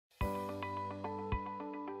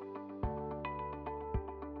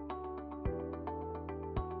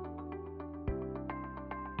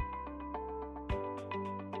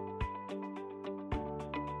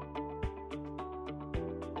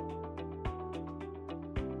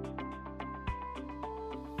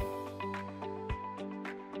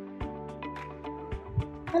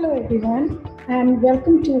Hello everyone and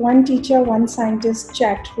welcome to One Teacher, One Scientist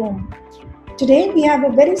chat room. Today we have a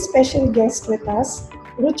very special guest with us,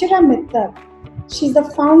 Ruchira Mittal. She's the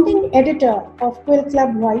founding editor of Quill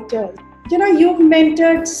Club Writers. You've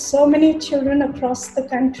mentored so many children across the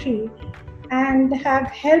country and have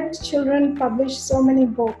helped children publish so many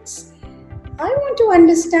books. I want to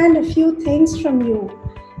understand a few things from you.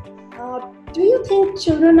 Do you think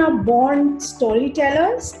children are born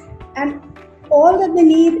storytellers and all that they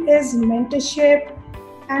need is mentorship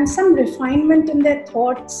and some refinement in their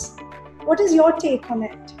thoughts? What is your take on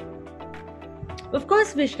it? Of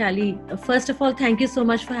course, Vaishali. First of all, thank you so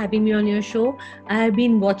much for having me on your show. I have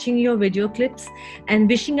been watching your video clips and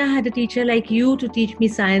wishing I had a teacher like you to teach me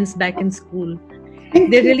science back in school.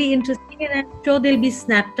 They're really interesting, and I'm sure they'll be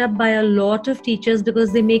snapped up by a lot of teachers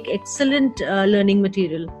because they make excellent learning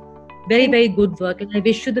material. Very, very good work, and I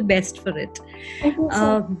wish you the best for it. Thank you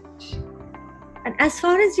so much. And as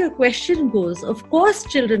far as your question goes, of course,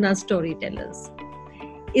 children are storytellers.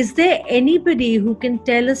 Is there anybody who can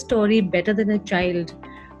tell a story better than a child?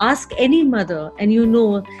 Ask any mother and you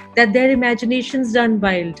know that their imaginations run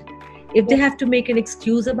wild. If they have to make an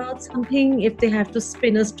excuse about something, if they have to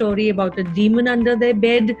spin a story about a demon under their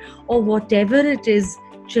bed or whatever it is,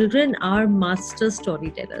 children are master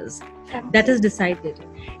storytellers. That is decided.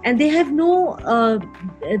 And they have no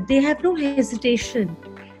hesitation.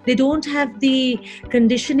 They don't have the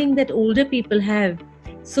conditioning that older people have.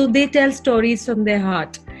 So they tell stories from their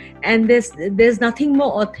heart. And there's nothing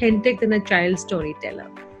more authentic than a child storyteller.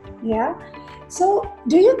 Yeah. So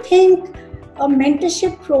do you think a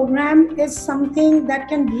mentorship program is something that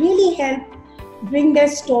can really help bring their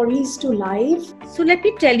stories to life? So let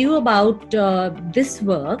me tell you about this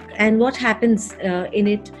work and what happens in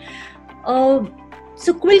it.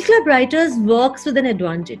 So Quill Club Writers works with an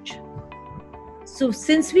advantage. So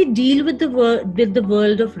since we deal with the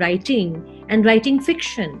world of writing and writing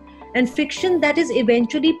fiction, and fiction that is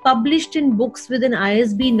eventually published in books with an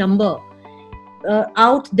ISB number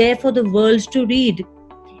out there for the world to read,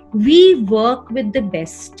 we work with the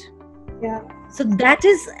best. Yeah. So that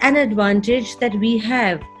is an advantage that we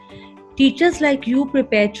have. Teachers like you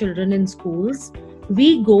prepare children in schools.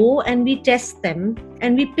 We go and we test them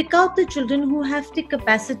and we pick out the children who have the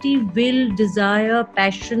capacity, will, desire,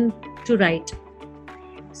 passion to write.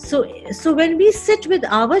 So when we sit with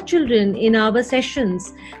our children in our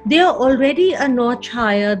sessions, they are already a notch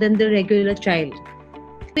higher than the regular child.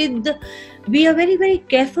 We are very, very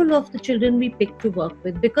careful of the children we pick to work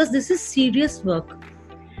with because this is serious work.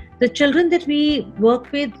 The children that we work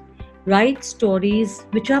with write stories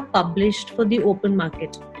which are published for the open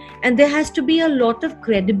market. And there has to be a lot of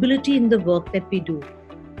credibility in the work that we do.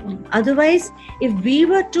 Otherwise, if we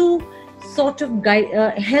were to sort of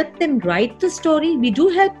help them write the story, we do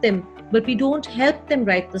help them, but we don't help them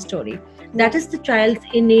write the story. That is the child's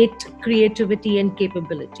innate creativity and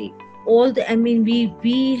capability.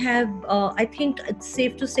 We have, I think it's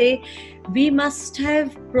safe to say, we must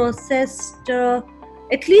have processed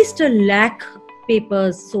at least 1 lakh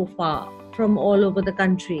papers so far from all over the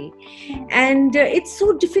country. And it's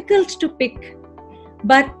so difficult to pick.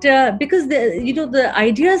 But because the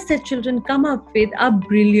ideas that children come up with are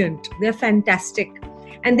brilliant, they're fantastic,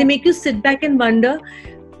 and they make you sit back and wonder,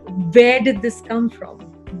 where did this come from?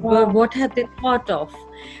 Wow. What have they thought of?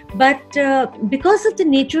 But because of the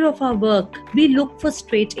nature of our work, we look for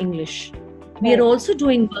straight English. We are also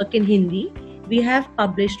doing work in Hindi. We have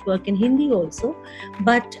published work in Hindi also.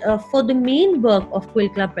 But for the main work of Quill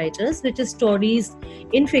Club Writers, which is stories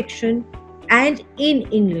in fiction and in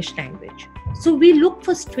English language, so we look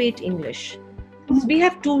for straight English. So we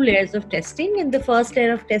have 2 layers of testing. In the first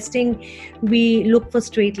layer of testing, we look for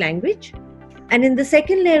straight language. And in the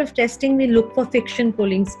second layer of testing, we look for fiction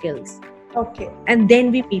pulling skills. Okay. And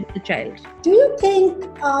then we meet the child. Do you think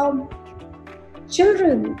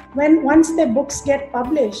children, once their books get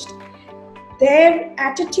published, their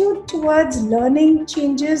attitude towards learning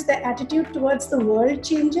changes, their attitude towards the world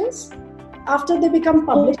changes after they become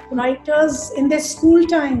published writers in their school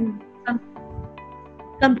time?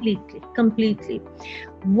 Completely.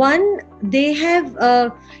 One, we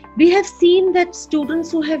have seen that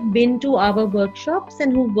students who have been to our workshops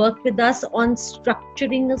and who work with us on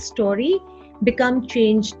structuring a story become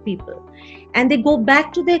changed people. And they go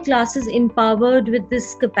back to their classes empowered with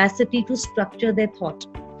this capacity to structure their thought.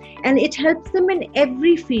 And it helps them in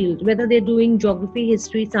every field, whether they're doing geography,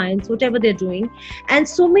 history, science, whatever they're doing. And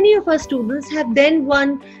so many of our students have then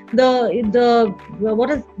won the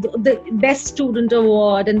best student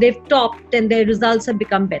award, and they've topped, and their results have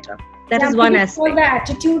become better. That is one aspect. So the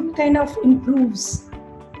attitude kind of improves.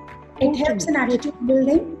 It helps in attitude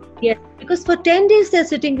building. Yes, Because for 10 days they're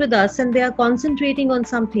sitting with us and they are concentrating on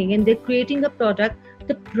something and they're creating a product.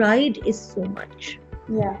 The pride is so much.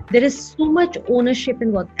 Yeah. There is so much ownership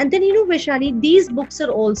in what. And then, Vaishali, these books are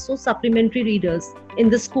also supplementary readers in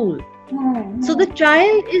the school. So the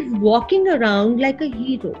child is walking around like a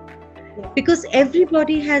hero because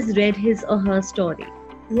everybody has read his or her story.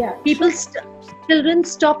 Yeah. Children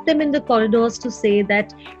stop them in the corridors to say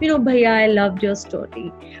that, Bhaiya, I loved your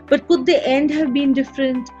story. But could the end have been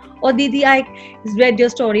different? Or Didi, I read your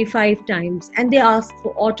story 5 times, and they ask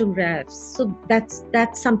for autographs. So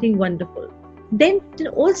that's something wonderful. Then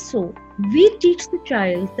also, we teach the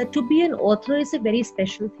child that to be an author is a very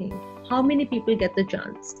special thing. How many people get the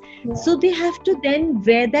chance? Yeah. So they have to then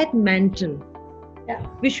wear that mantle,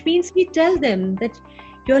 which means we tell them that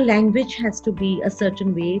your language has to be a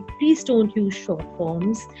certain way. Please don't use short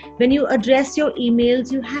forms. When you address your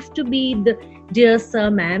emails, you have to be the dear sir,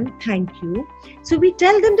 ma'am, thank you. So we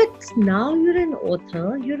tell them that now you're an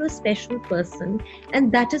author, you're a special person,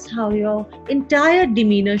 and that is how your entire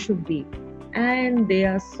demeanor should be. And they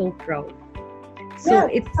are so proud. So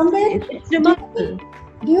it's remarkable.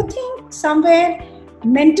 Do you think somewhere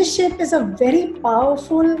mentorship is a very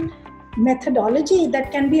powerful methodology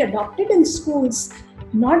that can be adopted in schools,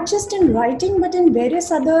 not just in writing but in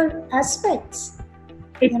various other aspects?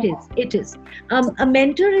 It is. A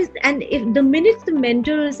mentor is, and if the minute the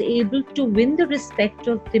mentor is able to win the respect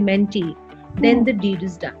of the mentee, then the deed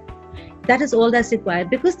is done. That is all that's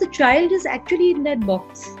required, because the child is actually in that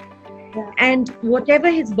box. And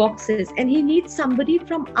whatever his box is, and he needs somebody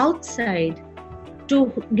from outside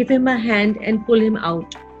to give him a hand and pull him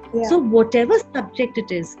out. So whatever subject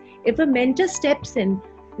it is, if a mentor steps in,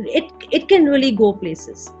 it can really go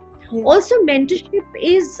places. Also, mentorship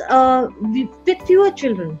is with fewer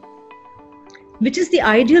children, which is the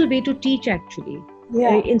ideal way to teach actually,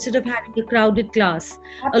 instead of having a crowded class.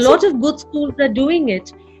 A lot of good schools are doing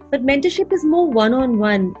it, but mentorship is more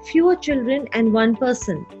one-on-one, fewer children and one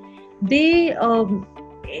person.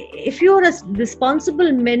 If you're a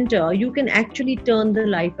responsible mentor, you can actually turn the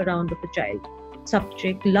life around of a child.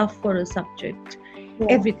 Subject, love for a subject,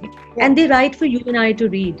 everything. And they write for you and I to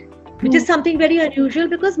read, which is something very unusual,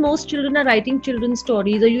 because most children are writing children's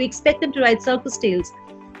stories, or you expect them to write circus tales.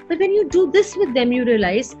 But when you do this with them, you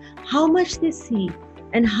realize how much they see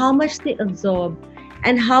and how much they absorb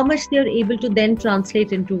and how much they are able to then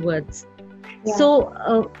translate into words.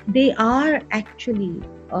 So they are actually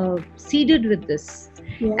seeded with this.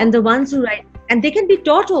 And the ones who write, and they can be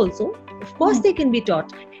taught also. Of course, they can be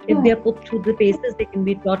taught. If they are put through the paces, they can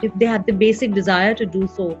be taught. If they have the basic desire to do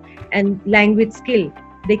so and language skill,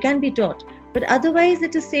 they can be taught. But otherwise,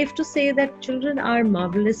 it is safe to say that children are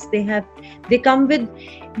marvelous. They come with,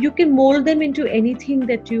 you can mold them into anything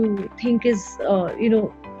that you think is,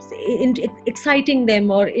 exciting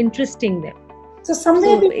them or interesting them. So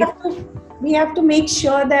somewhere we have to make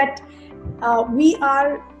sure that we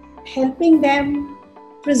are helping them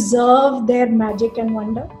preserve their magic and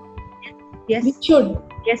wonder. Yes. We should.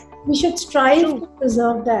 Yes. We should strive to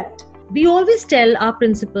preserve that. We always tell our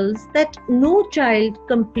principals that no child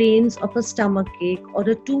complains of a stomachache or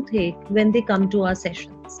a toothache when they come to our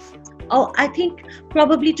sessions. Or I think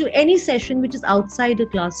probably to any session which is outside a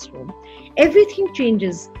classroom. Everything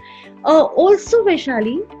changes. Also,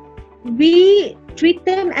 Vaishali, we treat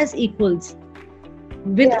them as equals.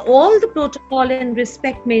 With all the protocol and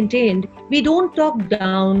respect maintained, we don't talk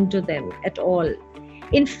down to them at all.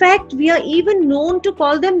 In fact, we are even known to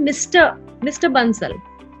call them Mr. Bansal.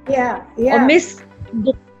 Or Miss.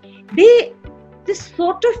 They just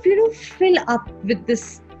sort of, fill up with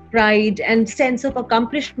this pride and sense of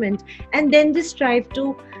accomplishment, and then they strive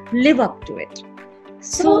to live up to it.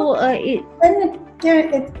 So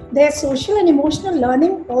their social and emotional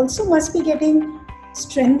learning also must be getting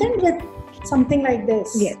strengthened with something like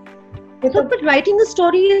this. Yes. But writing a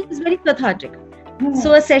story is very cathartic.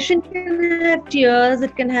 So a session can have tears,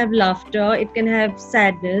 it can have laughter, it can have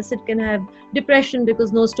sadness, it can have depression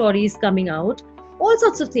because no story is coming out, all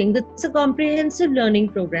sorts of things. It's a comprehensive learning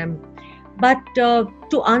program. But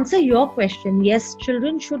to answer your question, yes,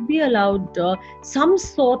 children should be allowed some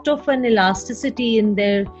sort of an elasticity in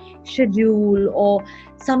their schedule or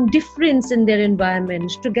some difference in their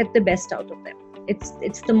environment to get the best out of them.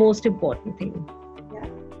 It's the most important thing.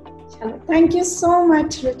 Thank you so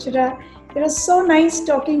much, Ruchira. It was so nice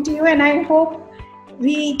talking to you, and I hope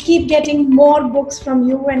we keep getting more books from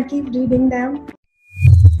you and keep reading them.